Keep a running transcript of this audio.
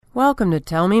Welcome to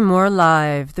Tell Me More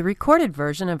Live, the recorded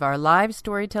version of our live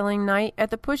storytelling night at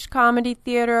the Push Comedy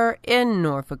Theater in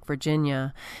Norfolk,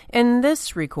 Virginia. In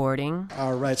this recording...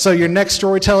 All right, so your next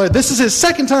storyteller, this is his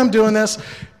second time doing this.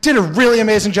 Did a really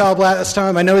amazing job last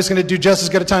time. I know he's going to do just as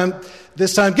good a time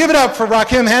this time. Give it up for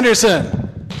Rakim Henderson.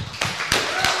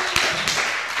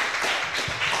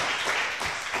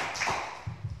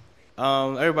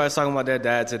 Everybody's talking about their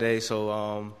dad today,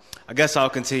 so I guess I'll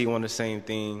continue on the same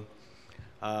thing.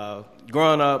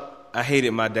 Growing up, I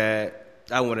hated my dad.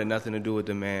 I wanted nothing to do with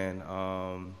the man.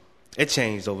 It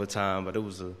changed over time, but it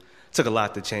took a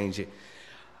lot to change it.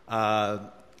 I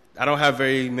don't have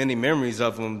very many memories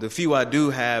of him. The few I do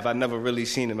have, I never really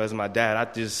seen him as my dad. I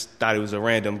just thought he was a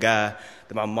random guy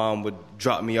that my mom would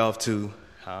drop me off to.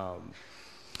 I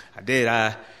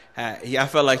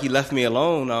felt like he left me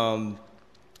alone.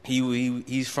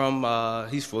 He's from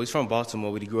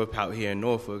Baltimore, but he grew up out here in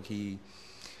Norfolk.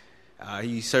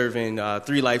 He's serving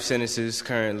 3 life sentences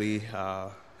currently.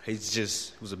 He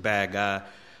was a bad guy.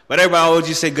 But everybody always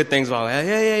just say good things about him.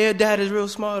 Hey, your dad is real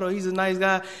smart, or he's a nice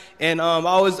guy. And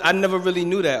I never really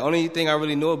knew that. Only thing I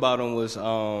really knew about him was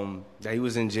that he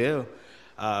was in jail.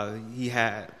 On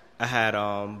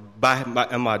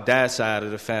my dad's side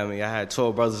of the family, I had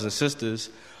 12 brothers and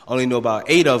sisters. Only knew about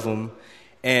 8 of them.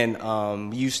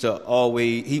 And used to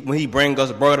always, when he brought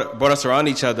us around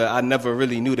each other, I never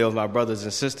really knew they were my brothers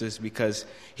and sisters because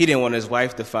he didn't want his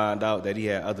wife to find out that he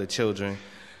had other children,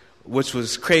 which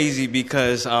was crazy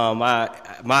because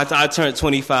I turned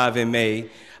 25 in May.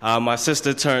 My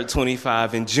sister turned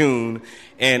 25 in June.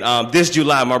 And this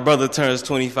July, my brother turns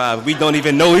 25. We don't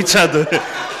even know each other.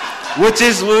 Which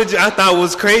I thought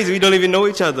was crazy. We don't even know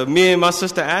each other. Me and my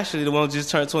sister Ashley, the one who just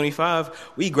turned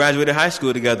 25, we graduated high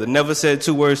school together. Never said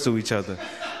 2 words to each other,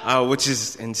 which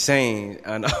is insane.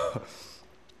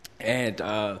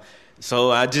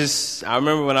 So I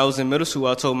remember when I was in middle school,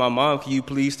 I told my mom, "Can you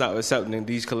please stop accepting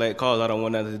these collect calls? I don't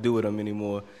want nothing to do with them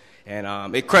anymore."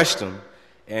 And it crushed him.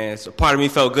 And so part of me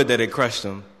felt good that it crushed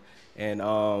him. And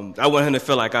I wanted him to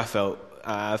feel like I felt.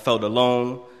 I felt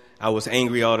alone. I was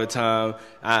angry all the time.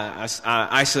 I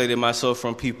isolated myself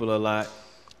from people a lot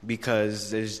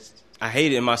because I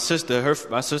hated my sister.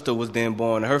 My sister was then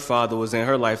born. Her father was in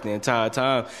her life the entire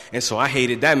time. And so I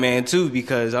hated that man too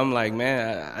because I'm like,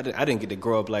 man, I didn't get to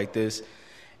grow up like this.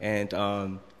 And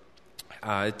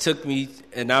it took me,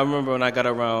 and I remember when I got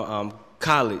around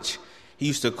college, he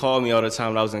used to call me all the time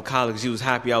when I was in college. He was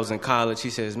happy I was in college.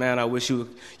 He says, "Man, I wish you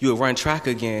would run track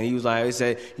again." He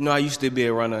said, "I used to be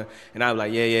a runner." And I was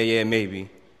like, yeah,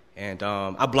 maybe. And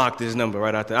I blocked his number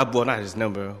right after. Well, not his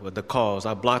number, but the calls.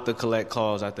 I blocked the collect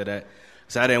calls after that.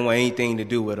 So I didn't want anything to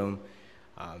do with him.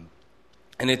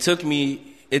 And it took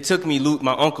me,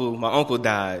 my uncle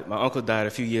died. My uncle died a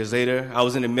few years later. I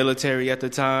was in the military at the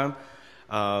time.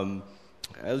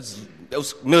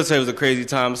 Military was a crazy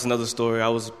time. It's another story. I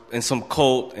was in some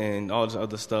cult and all this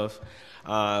other stuff.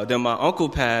 Then my uncle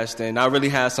passed, and I really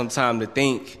had some time to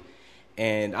think.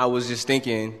 And I was just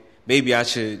thinking maybe I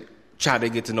should try to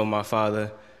get to know my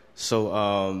father. So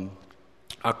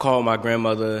I called my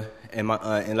grandmother and my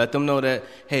aunt and let them know that,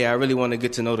 hey, I really want to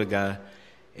get to know the guy.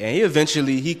 And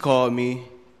he called me,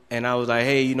 and I was like,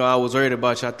 hey, I was worried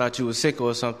about you. I thought you were sick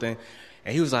or something.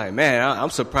 And he was like, man,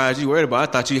 I'm surprised you worried about it.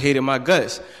 I thought you hated my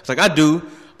guts. It's like, I do,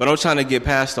 but I'm trying to get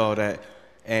past all that.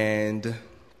 And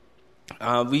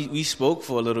we spoke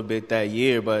for a little bit that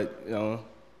year, but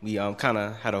we kind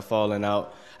of had a falling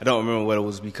out. I don't remember what it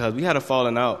was because we had a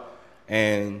falling out.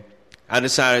 And I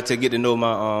decided to get to know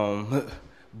my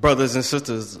brothers and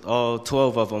sisters, all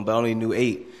 12 of them, but I only knew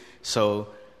 8. So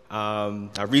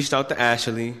I reached out to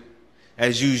Ashley,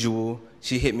 as usual.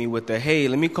 She hit me with the, hey,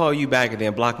 let me call you back, and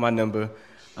then block my number.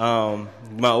 My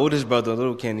oldest brother,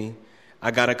 little Kenny, I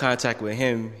got in contact with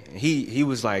him. He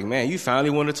was like, man, you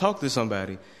finally want to talk to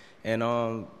somebody. And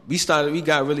we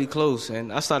got really close,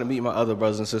 and I started meeting my other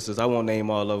brothers and sisters. I won't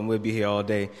name all of them. We'll be here all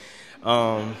day.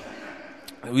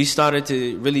 We started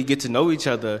to really get to know each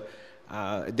other.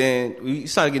 Then we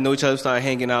started getting to know each other, started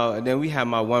hanging out. And then we had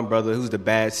my one brother who's the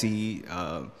bad seed.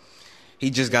 He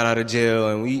just got out of jail,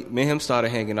 and me and him started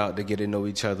hanging out to get to know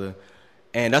each other.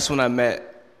 And that's when I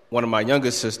met one of my younger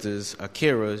sisters,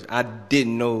 Akira. I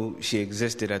didn't know she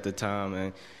existed at the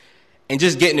time. And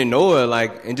just getting to know her,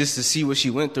 and just to see what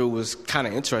she went through was kind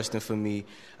of interesting for me.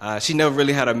 She never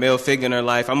really had a male figure in her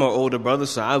life. I'm her older brother,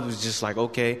 so I was just like,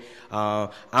 okay, I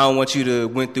don't want you to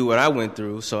went through what I went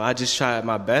through. So I just tried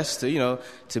my best to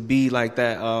be like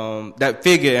that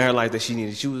figure in her life that she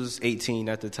needed. She was 18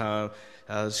 at the time.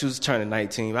 She was turning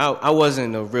 19. I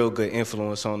wasn't a real good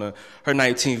influence on her. Her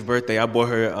 19th birthday, I bought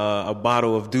her a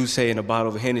bottle of Douce and a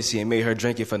bottle of Hennessy and made her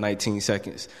drink it for 19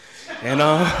 seconds. And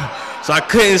so I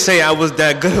couldn't say I was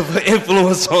that good of an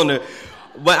influence on her.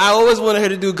 But I always wanted her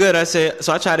to do good.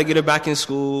 So I tried to get her back in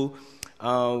school.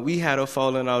 We had her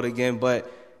falling out again,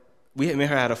 but me and her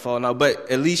had a falling out. But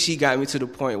at least she got me to the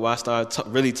point where I started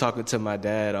really talking to my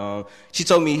dad. She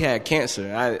told me he had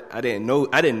cancer. I didn't know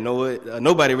it.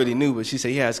 Nobody really knew, but she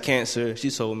said he has cancer. She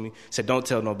told me, said don't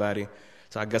tell nobody.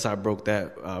 So I guess I broke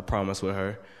that promise with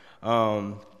her.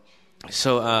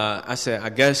 So I said, I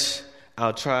guess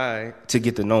I'll try to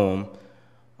get to know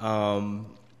him.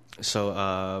 So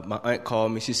my aunt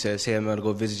called me. She says, hey, I'm going to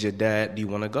go visit your dad. Do you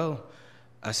want to go?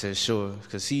 I said, sure,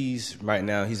 because right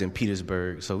now he's in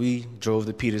Petersburg. So we drove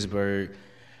to Petersburg.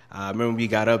 I remember we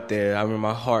got up there. I remember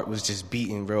my heart was just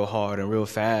beating real hard and real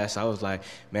fast. I was like,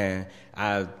 man,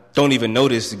 I don't even know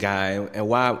this guy. And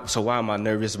why am I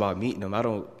nervous about meeting him? I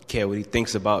don't care what he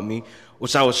thinks about me,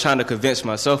 which I was trying to convince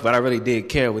myself, but I really did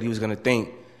care what he was going to think.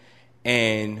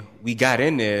 And we got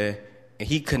in there, and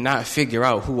he could not figure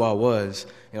out who I was.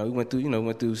 We went through,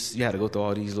 you had to go through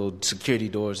all these little security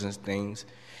doors and things.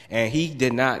 And he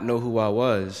did not know who I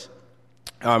was.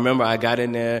 I remember I got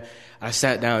in there, I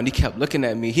sat down, and he kept looking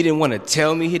at me. He didn't want to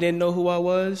tell me he didn't know who I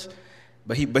was,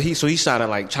 but he started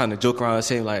like trying to joke around and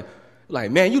say like,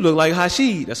 man, you look like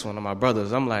Hashid. That's one of my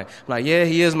brothers. I'm like, yeah,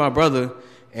 he is my brother,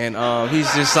 and he's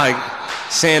just like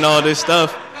saying all this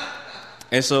stuff.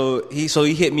 And so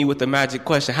he hit me with the magic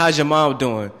question: how's your mom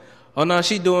doing? Oh no,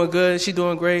 she doing good. She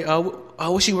doing great.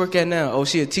 Where she work at now? Oh,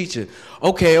 she a teacher.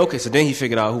 Okay. So then he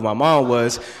figured out who my mom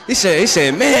was. He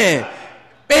said, man,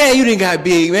 you didn't got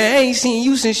big, man. I ain't seen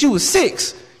you since you was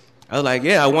 6. I was like,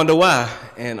 yeah, I wonder why.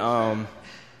 And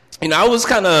I was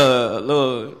kind of a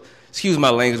little, excuse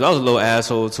my language, I was a little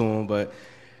asshole to him, but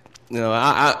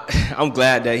I'm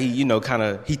glad that he,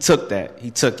 he took that.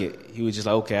 He took it. He was just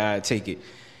like, okay, I take it.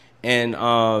 And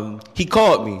he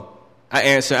called me. I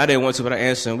answered. I didn't want to, but I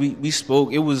answered. We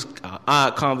spoke. It was an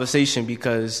odd conversation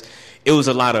because it was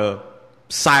a lot of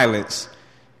silence.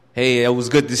 Hey, it was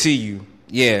good to see you.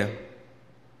 Yeah.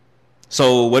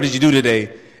 So what did you do today?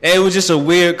 And it was just a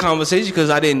weird conversation because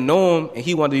I didn't know him, and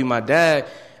he wanted to be my dad.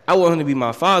 I wanted him to be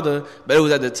my father, but it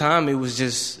was at the time, it was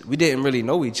just, we didn't really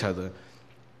know each other.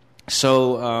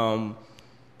 So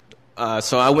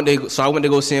I went to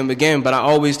go see him again, but I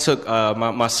always took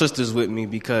my sisters with me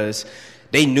because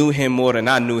they knew him more than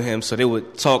I knew him, so they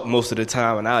would talk most of the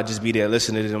time, and I'd just be there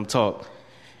listening to them talk.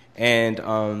 And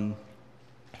I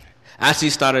actually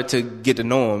started to get to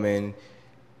know him, and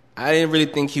I didn't really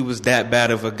think he was that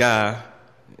bad of a guy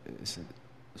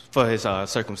for his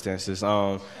circumstances.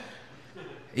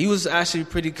 He was actually a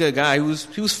pretty good guy.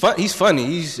 He's funny.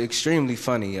 He's extremely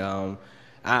funny.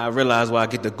 I realized where I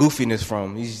get the goofiness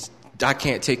from. I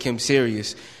can't take him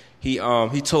serious. He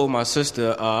told my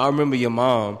sister, I remember your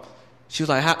mom. She was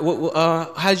like,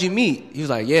 how'd you meet? He was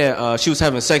like, yeah, she was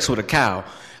having sex with a cow.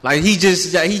 Like he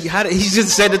just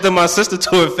said it to my sister to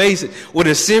her face with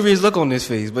a serious look on his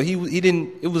face. But he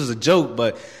didn't. It was a joke.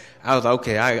 But I was like,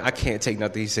 okay, I can't take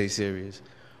nothing he say serious.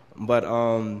 But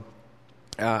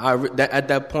at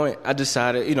that point, I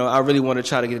decided, I really want to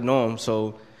try to get to know him.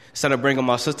 So instead of bringing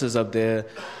my sisters up there,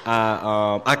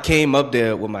 I came up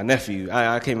there with my nephew.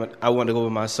 I wanted to go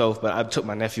with myself, but I took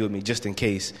my nephew with me just in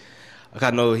case. I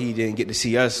know he didn't get to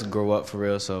see us grow up for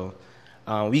real, so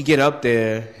we get up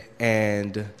there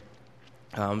and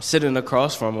sitting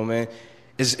across from him, and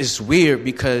it's weird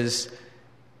because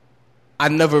I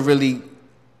never really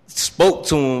spoke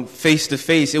to him face to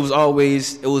face. It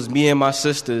was me and my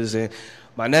sisters, and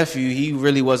my nephew, he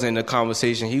really wasn't in the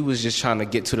conversation. He was just trying to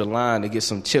get to the line to get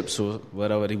some chips or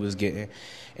whatever he was getting,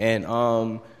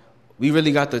 and we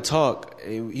really got to talk.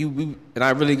 And I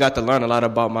really got to learn a lot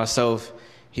about myself.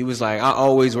 He was like, I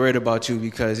always worried about you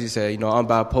because he said, I'm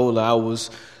bipolar.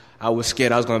 I was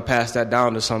scared I was going to pass that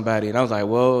down to somebody. And I was like,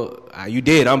 well, you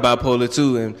did. I'm bipolar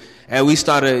too. And we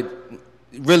started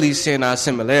really seeing our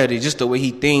similarity, just the way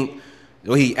he think,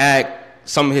 the way he act,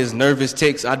 some of his nervous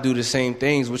tics. I do the same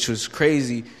things, which was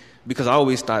crazy because I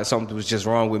always thought something was just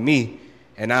wrong with me.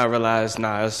 And now I realized,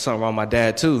 there's something wrong with my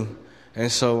dad too. And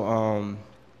so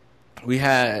we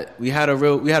had a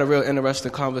real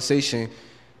interesting conversation.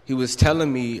 He was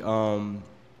telling me,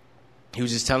 he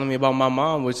was just telling me about my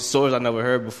mom, which is stories I never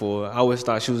heard before. I always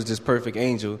thought she was this perfect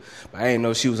angel, but I didn't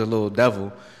know she was a little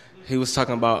devil. He was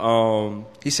talking about,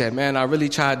 he said, man, I really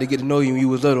tried to get to know you when you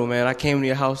was little, man. I came to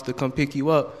your house to come pick you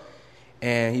up.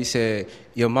 And he said,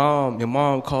 your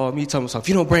mom called me, told me, if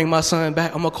you don't bring my son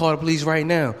back, I'm going to call the police right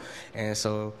now. And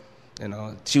so,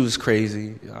 she was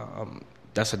crazy.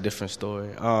 that's a different story.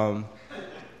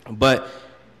 But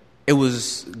it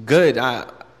was good. I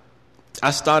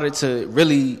started to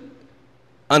really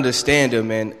understand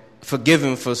him and forgive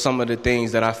him for some of the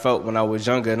things that I felt when I was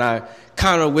younger. And I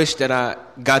kind of wish that I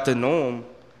got to know him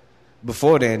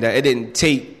before then, that it didn't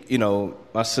take,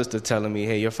 my sister telling me,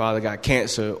 hey, your father got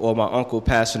cancer, or my uncle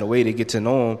passing away to get to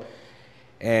know him.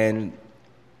 And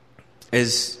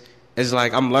it's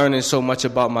like I'm learning so much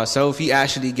about myself. He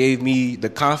actually gave me the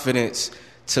confidence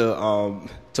to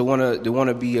want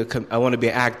to be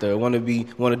an actor. I want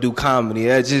to do comedy.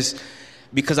 It's just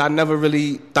because I never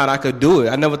really thought I could do it.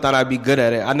 I never thought I'd be good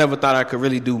at it. I never thought I could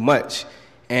really do much.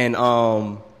 And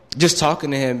just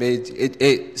talking to him,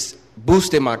 it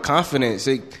boosted my confidence.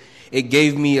 It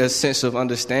gave me a sense of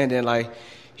understanding. Like,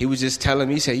 he was just telling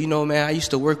me, he said, man, I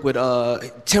used to work with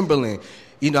Timberland.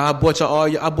 I bought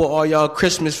all y'all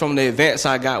Christmas from the advance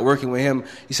I got working with him.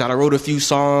 He said I wrote a few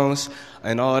songs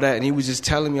and all that, and he was just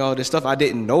telling me all this stuff I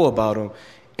didn't know about him.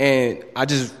 And I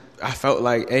felt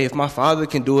like, hey, if my father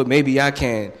can do it, maybe I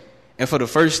can. And for the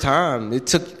first time,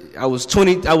 I was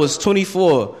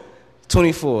 24.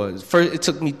 It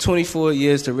took me 24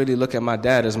 years to really look at my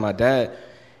dad as my dad.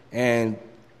 And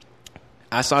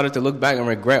I started to look back and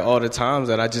regret all the times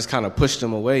that I just kind of pushed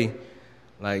him away.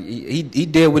 Like, he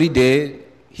did what he did.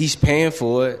 He's paying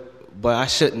for it, but I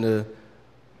shouldn't have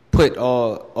put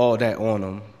all that on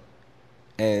him.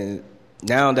 And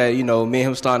now that, me and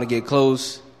him starting to get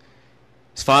close,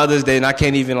 it's Father's Day and I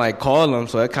can't even call him,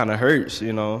 so it kind of hurts,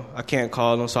 I can't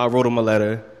call him, so I wrote him a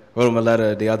letter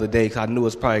the other day because I knew it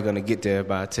was probably going to get there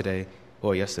by today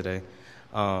or yesterday.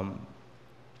 I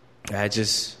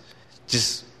just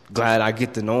glad I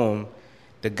get to know him.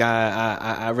 The guy,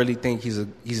 I really think he's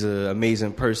an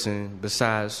amazing person.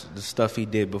 Besides the stuff he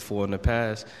did before in the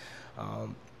past,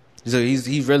 so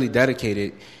he's really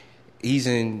dedicated. He's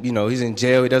in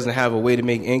jail. He doesn't have a way to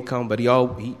make income, but he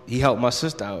helped my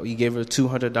sister out. He gave her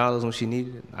 $200 when she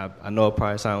needed it. I know it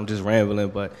probably sounds just rambling,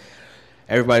 but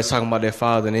everybody's talking about their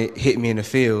father, and it hit me in the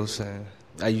feels. And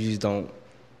I usually don't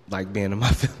like being in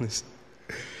my feelings,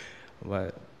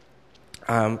 but.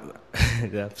 I'm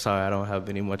sorry, I don't have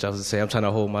any much else to say. I'm trying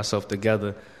to hold myself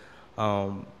together.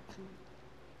 But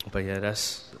yeah,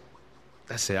 that's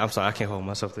it. I'm sorry, I can't hold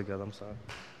myself together. I'm sorry.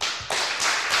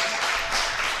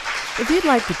 If you'd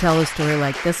like to tell a story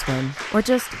like this one, or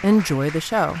just enjoy the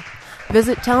show,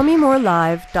 visit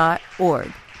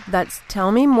tellmemorelive.org. That's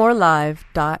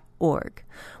tellmemorelive.org,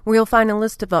 where you'll find a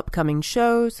list of upcoming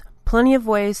shows, plenty of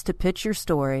ways to pitch your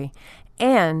story,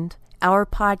 and our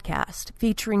podcast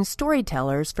featuring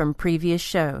storytellers from previous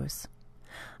shows.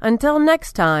 Until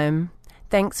next time,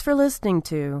 thanks for listening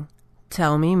to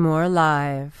Tell Me More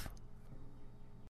Live.